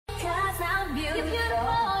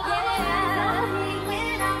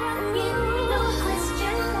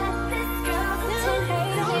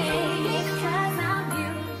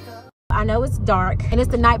I know it's dark and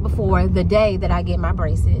it's the night before the day that I get my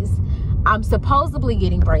braces. I'm supposedly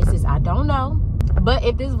getting braces. I don't know. But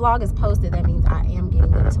if this vlog is posted, that means I am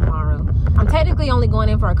getting them tomorrow. I'm technically only going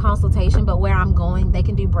in for a consultation, but where I'm going, they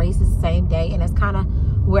can do braces the same day. And that's kind of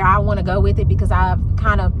where I want to go with it, because I've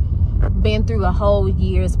kind of been through a whole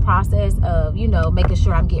year's process of, you know, making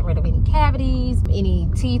sure I'm getting rid of any cavities, any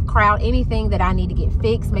teeth crowd, anything that I need to get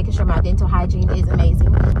fixed, making sure my dental hygiene is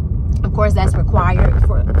amazing. Of course, that's required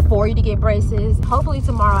for you to get braces. Hopefully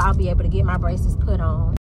tomorrow I'll be able to get my braces put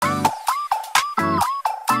on.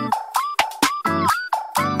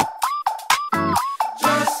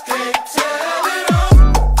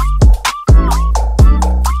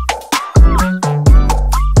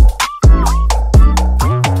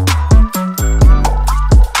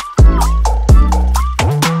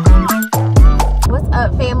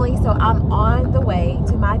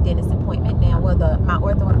 My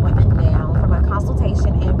ortho appointment now for my consultation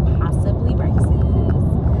and possibly braces.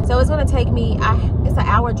 So it's going to take me, it's an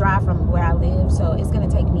hour drive from where I live, so it's going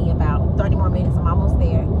to take me about 30 more minutes. I'm almost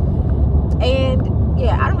there. And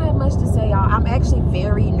yeah, I don't have much to say, y'all. I'm actually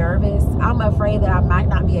very nervous. I'm afraid that I might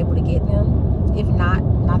not be able to get them. If not,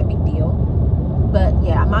 not a big deal. But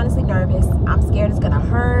yeah, I'm honestly nervous. I'm scared it's going to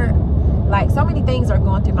hurt. Like, so many things are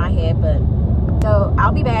going through my head. But so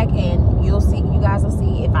I'll be back and you'll see, you guys will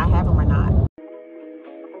see if I have them or not.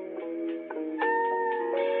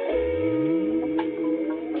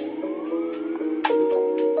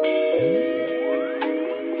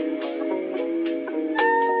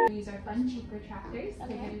 Cheek retractors. They're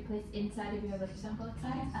going to be placed inside of your lips on both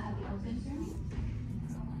sides. I'll have you open for me.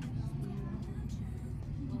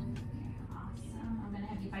 Awesome. I'm going to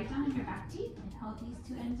have you bite down on your back teeth and hold these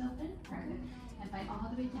two ends open. Perfect. And bite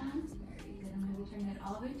all the way down. Very good. I'm going to be turning it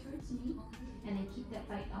all the way towards me. And then keep that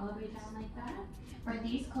bite all the way down like that. For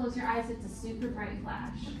these, close your eyes. It's a super bright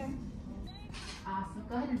flash. Okay. Awesome.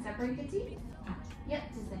 Go ahead and separate the teeth. Yep,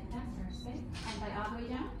 just like that. Perfect. And bite all the way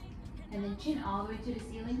down. And then chin all the way to the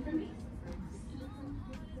ceiling for me.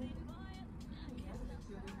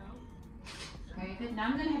 Very good. Now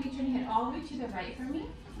I'm going to have you turn your head all the way to the right for me.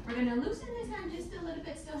 We're going to loosen this hand just a little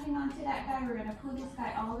bit. Still hang on to that guy. We're going to pull this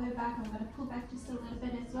guy all the way back. I'm going to pull back just a little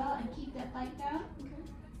bit as well. And keep that bite down. Okay.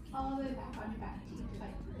 All the way back on your back teeth.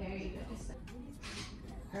 Very good.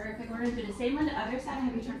 Perfect. We're going to do the same on the other side.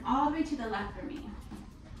 Have you turn all the way to the left for me.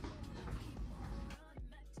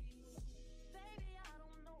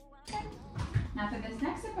 Now for this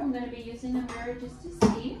next step, I'm going to be using a mirror just to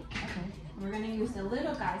see. Okay. We're going to use the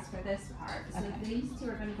little guys for this part. So these two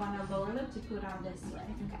are going to go on our lower lip to put on this way.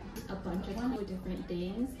 Okay. A bunch of different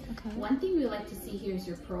things. Okay. One thing we like to see here is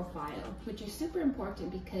your profile, which is super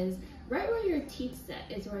important because right where your teeth set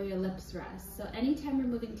is where your lips rest. So anytime you're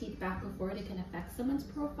moving teeth back or forward, it can affect someone's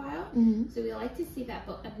profile. So we like to see that.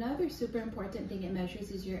 But another super important thing it measures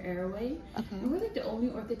is your airway. Okay. And we're like the only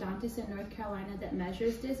orthodontist in North Carolina that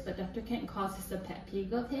measures this, but Dr. Kent calls this a pet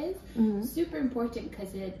peeve of his. Super important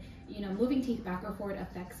because it, you know, moving teeth back or forward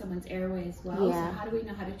affects someone's airway as well. Yeah. So how do we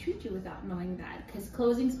know how to treat you without knowing that? Because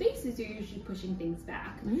closing spaces, you're usually pushing things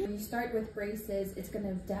back. When you start with braces, it's going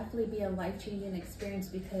to definitely be a life-changing experience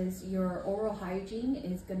because your oral hygiene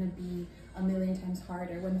is going to be a million times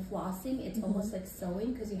harder. When flossing, it's almost like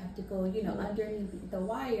sewing because you have to go, you know, underneath the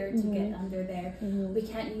wire to get under there. We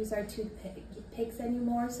can't use our toothpicks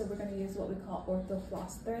anymore, so we're going to use what we call ortho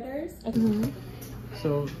floss threaders.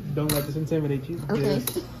 So don't let this intimidate you. Okay.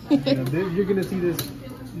 You're going to see this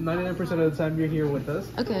 99% of the time you're here with us.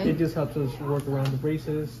 Okay. It just helps us work around the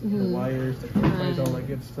braces, the wires, the clips, all that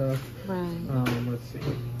good stuff. Right. Let's see. I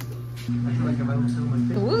feel like if I don't show my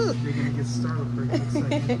face, you're going to get startled for a quick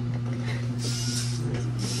second.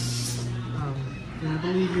 And I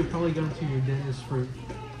believe you've probably gone to your dentist for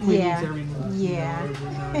cleanings every month. Yeah.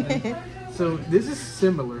 So this is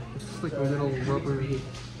similar. It's like a little rubber thing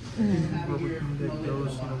that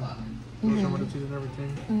goes, you know, goes over the teeth and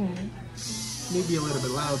everything. Maybe a little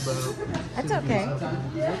bit loud, but that's okay.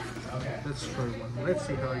 Let's try one. Let's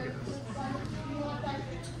see how it goes.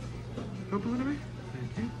 Open a little bit.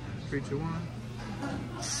 Thank you. 3, 2, 1.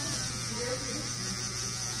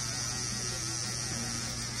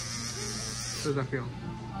 How does that feel?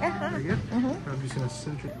 Very good. I'm just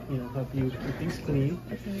gonna help you keep things clean.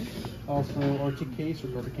 Also, our case or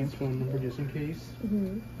Dr. Kent's phone number just in case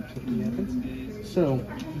something happens. So,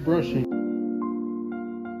 brushing.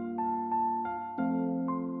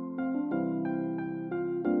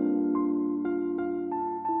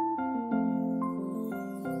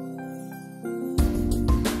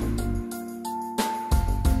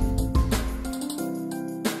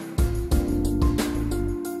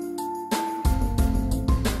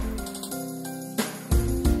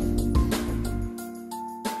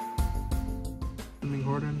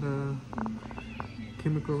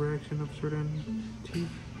 chemical reaction of certain teeth.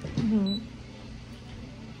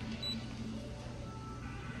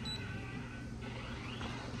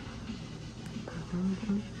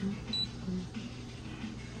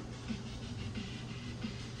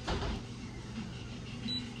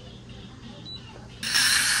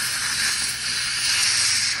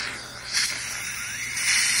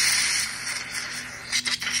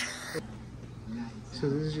 So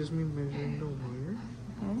this is just me measuring the wire.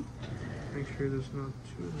 Make sure there's not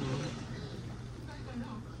too long.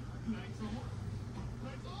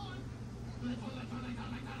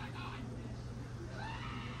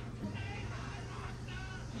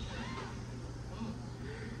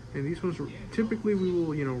 And these ones, typically we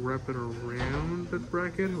will, you know, wrap it around the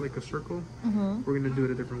bracket like a circle. We're gonna do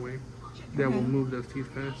it a different way. That will move those teeth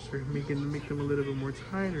faster, make them a little bit more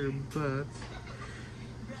tighter, but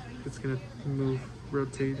it's gonna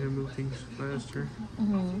rotate and move things faster.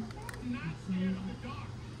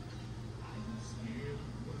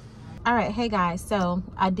 All right, hey guys, so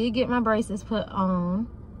I did get my braces put on.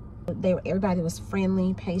 Everybody was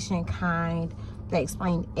friendly, patient, kind. They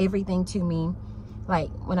explained everything to me. Like,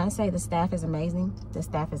 when I say the staff is amazing, the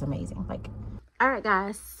staff is amazing. Like, all right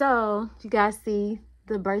guys, so you guys see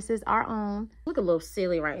the braces are on. Look a little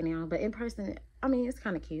silly right now, but in person, I mean, it's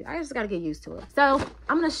kind of cute. I just got to get used to it. So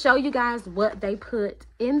I'm going to show you guys what they put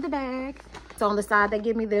in the bag. So on the side, they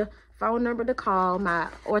give me the phone number to call, my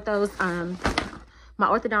orthodontist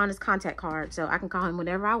contact card, so I can call him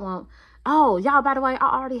whenever I want. Oh, y'all, by the way,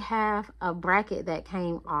 I already have a bracket that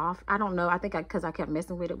came off. I don't know. I think because I kept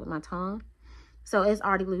messing with it with my tongue. So it's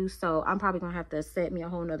already loose. So I'm probably going to have to set me a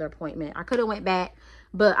whole nother appointment. I could have went back,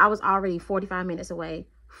 but I was already 45 minutes away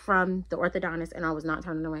from the orthodontist and I was not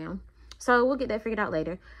turning around. So we'll get that figured out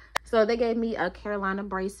later. So they gave me a Carolina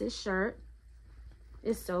Braces shirt.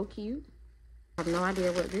 It's so cute. I have no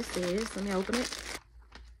idea what this is. Let me open it.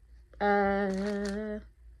 I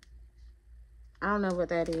don't know what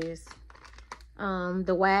that is.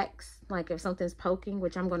 The wax, like if something's poking,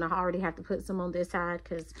 which I'm going to already have to put some on this side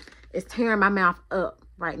because it's tearing my mouth up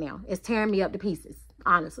right now. It's tearing me up to pieces,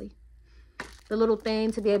 honestly. The little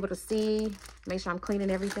thing to be able to see, make sure I'm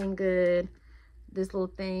cleaning everything good. This little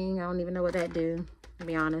thing, I don't even know what that do, to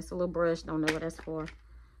be honest. A little brush, don't know what that's for.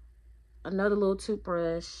 Another little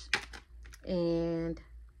toothbrush and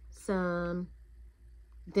some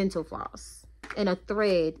dental floss and a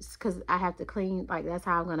thread, because I have to clean, like that's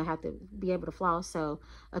how I'm gonna have to be able to floss. So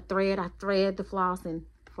a thread, I thread the floss and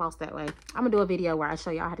floss that way. I'm gonna do a video where I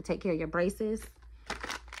show y'all how to take care of your braces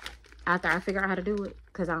after I figure out how to do it,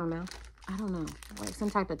 because I don't know, like some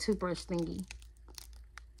type of toothbrush thingy.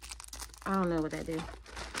 I don't know what that do.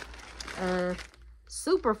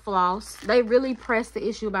 Super floss. They really press the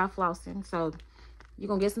issue about flossing, so you're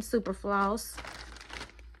gonna get some super floss.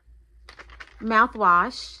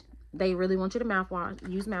 Mouthwash. They really want you to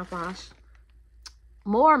use mouthwash.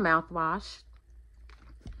 More mouthwash.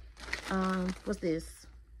 What's this?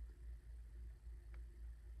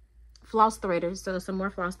 Floss threaders. So some more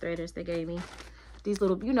floss threaders they gave me. These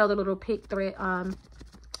little, you know, the little pick flossers.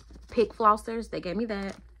 They gave me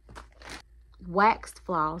that. Waxed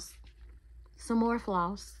floss. Some more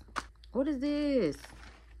floss. What is this?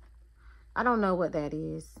 I don't know what that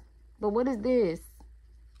is. But what is this?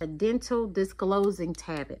 A dental disclosing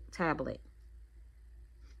tablet.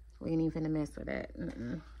 We ain't even finna mess with that.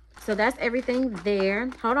 So that's everything there.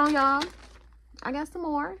 Hold on, y'all. I got some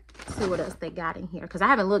more. Let's see what else they got in here, because I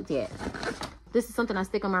haven't looked yet. This is something I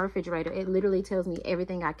stick on my refrigerator. It literally tells me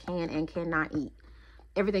everything I can and cannot eat.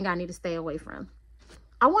 Everything I need to stay away from.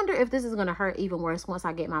 I wonder if this is going to hurt even worse once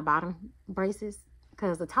I get my bottom braces,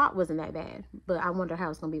 because the top wasn't that bad, but I wonder how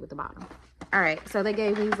it's going to be with the bottom. All right, so they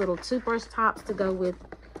gave these little toothbrush tops to go with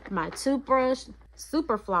my toothbrush,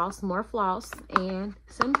 super floss, more floss, and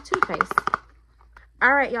some toothpaste.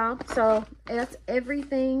 All right, y'all, so that's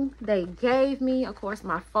everything they gave me. Of course,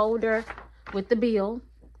 my folder with the bill,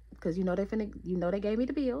 because you know they gave me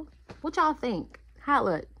the bill. What y'all think? How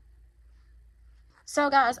it look? So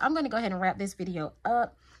guys, I'm going to go ahead and wrap this video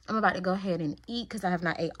up. I'm about to go ahead and eat because I have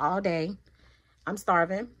not ate all day. I'm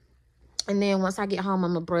starving. And then once I get home,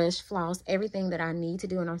 I'm going to brush, floss, everything that I need to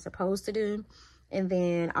do and I'm supposed to do. And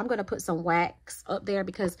then I'm going to put some wax up there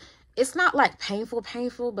because it's not like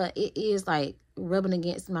painful, but it is like rubbing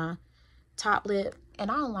against my top lip. And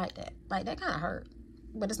I don't like that. Like, that kind of hurt.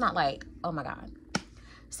 But it's not like, oh my God.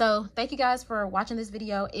 So thank you guys for watching this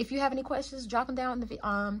video. If you have any questions, drop them down in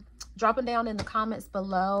the comments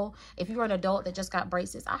below. If you're an adult that just got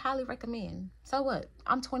braces, I highly recommend. So what?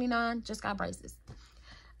 I'm 29, just got braces.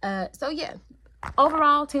 So yeah,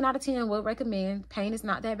 overall 10 out of 10 would recommend. Pain is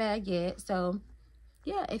not that bad yet, so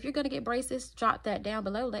yeah, if you're gonna get braces, drop that down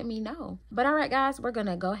below, let me know. But all right guys, we're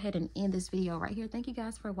gonna go ahead and end this video right here. Thank you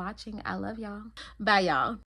guys for watching. I love y'all. Bye y'all.